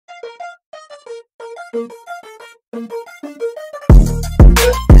Hi,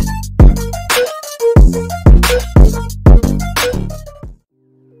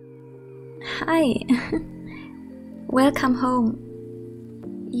 welcome home.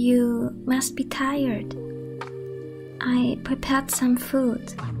 You must be tired. I prepared some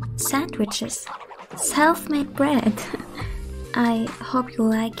food, sandwiches, self-made bread. I hope you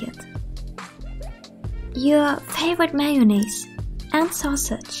like it. Your favorite mayonnaise and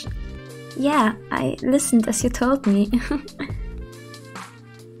sausage. Yeah, I listened as you told me.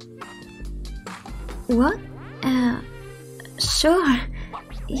 What? Sure.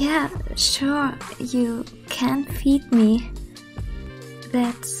 Yeah, sure, you can feed me.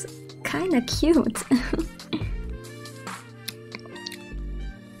 That's kinda cute.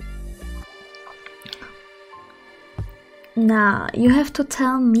 Now, you have to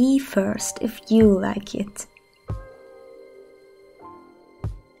tell me first if you like it.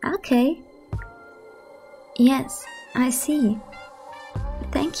 Okay. Yes, I see.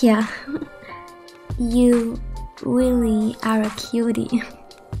 Thank you. You really are a cutie.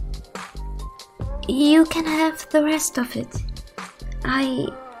 You can have the rest of it. I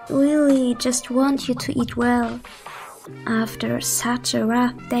really just want you to eat well. After such a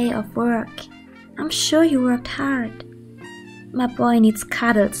rough day of work, I'm sure you worked hard. My boy needs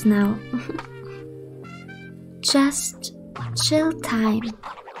cuddles now. Just chill time.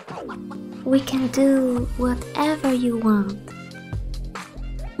 We can do whatever you want.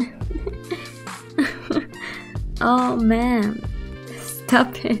 Oh man,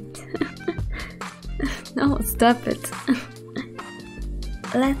 stop it. No, stop it.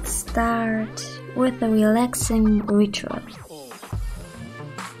 Let's start with a relaxing ritual.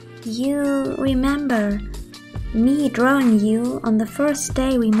 You remember me drawing you on the first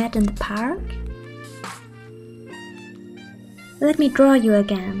day we met in the park? Let me draw you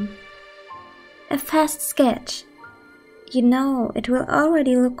again. A fast sketch. You know it will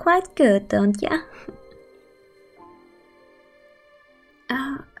already look quite good, don't ya?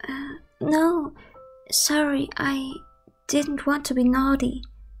 No. Sorry, I didn't want to be naughty.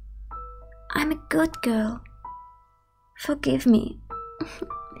 I'm a good girl. Forgive me.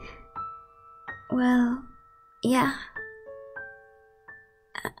 Well, yeah.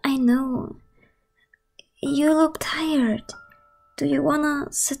 I know. You look tired. Do you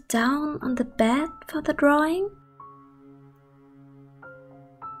wanna sit down on the bed for the drawing?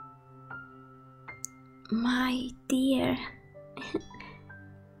 My dear,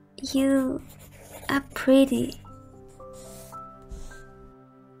 you are pretty.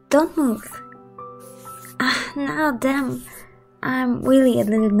 Don't move. Now damn, I'm really a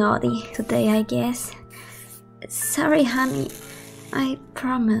little naughty today, I guess. Sorry, honey. I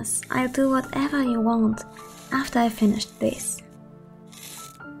promise I'll do whatever you want after I finish this.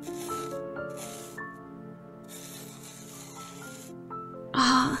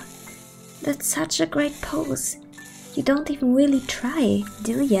 Oh, that's such a great pose. You don't even really try,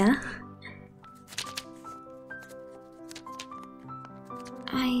 do ya?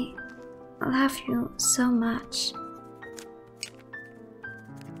 I love you so much.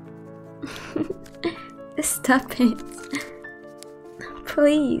 Stop it.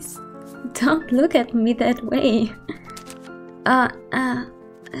 Please, don't look at me that way.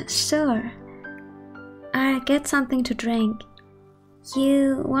 Sure. I'll get something to drink.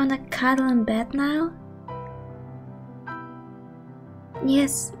 You wanna cuddle in bed now?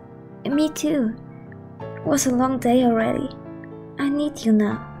 Yes, me too. It was a long day already. I need you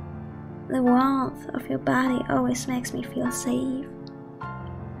now. The warmth of your body always makes me feel safe.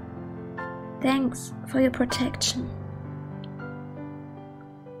 Thanks for your protection.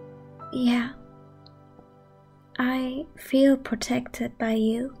 Yeah, I feel protected by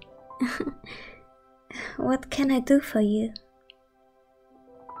you. What can I do for you?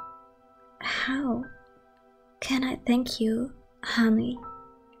 How can I thank you, honey?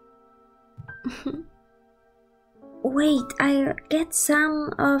 Wait, I'll get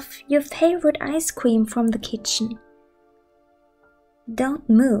some of your favorite ice cream from the kitchen. Don't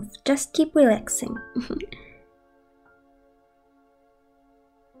move, just keep relaxing.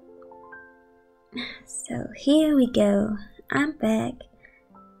 So here we go, I'm back.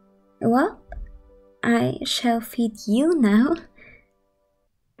 Well, I shall feed you now.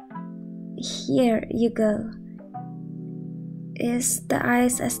 Here you go. Is the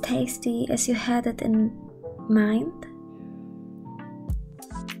ice as tasty as you had it in mind?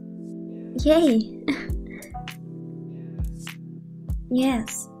 Yay!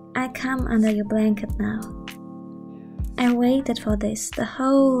 Yes, I come under your blanket now. I waited for this the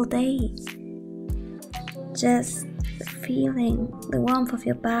whole day. Just feeling the warmth of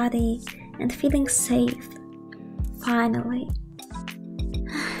your body and feeling safe. Finally,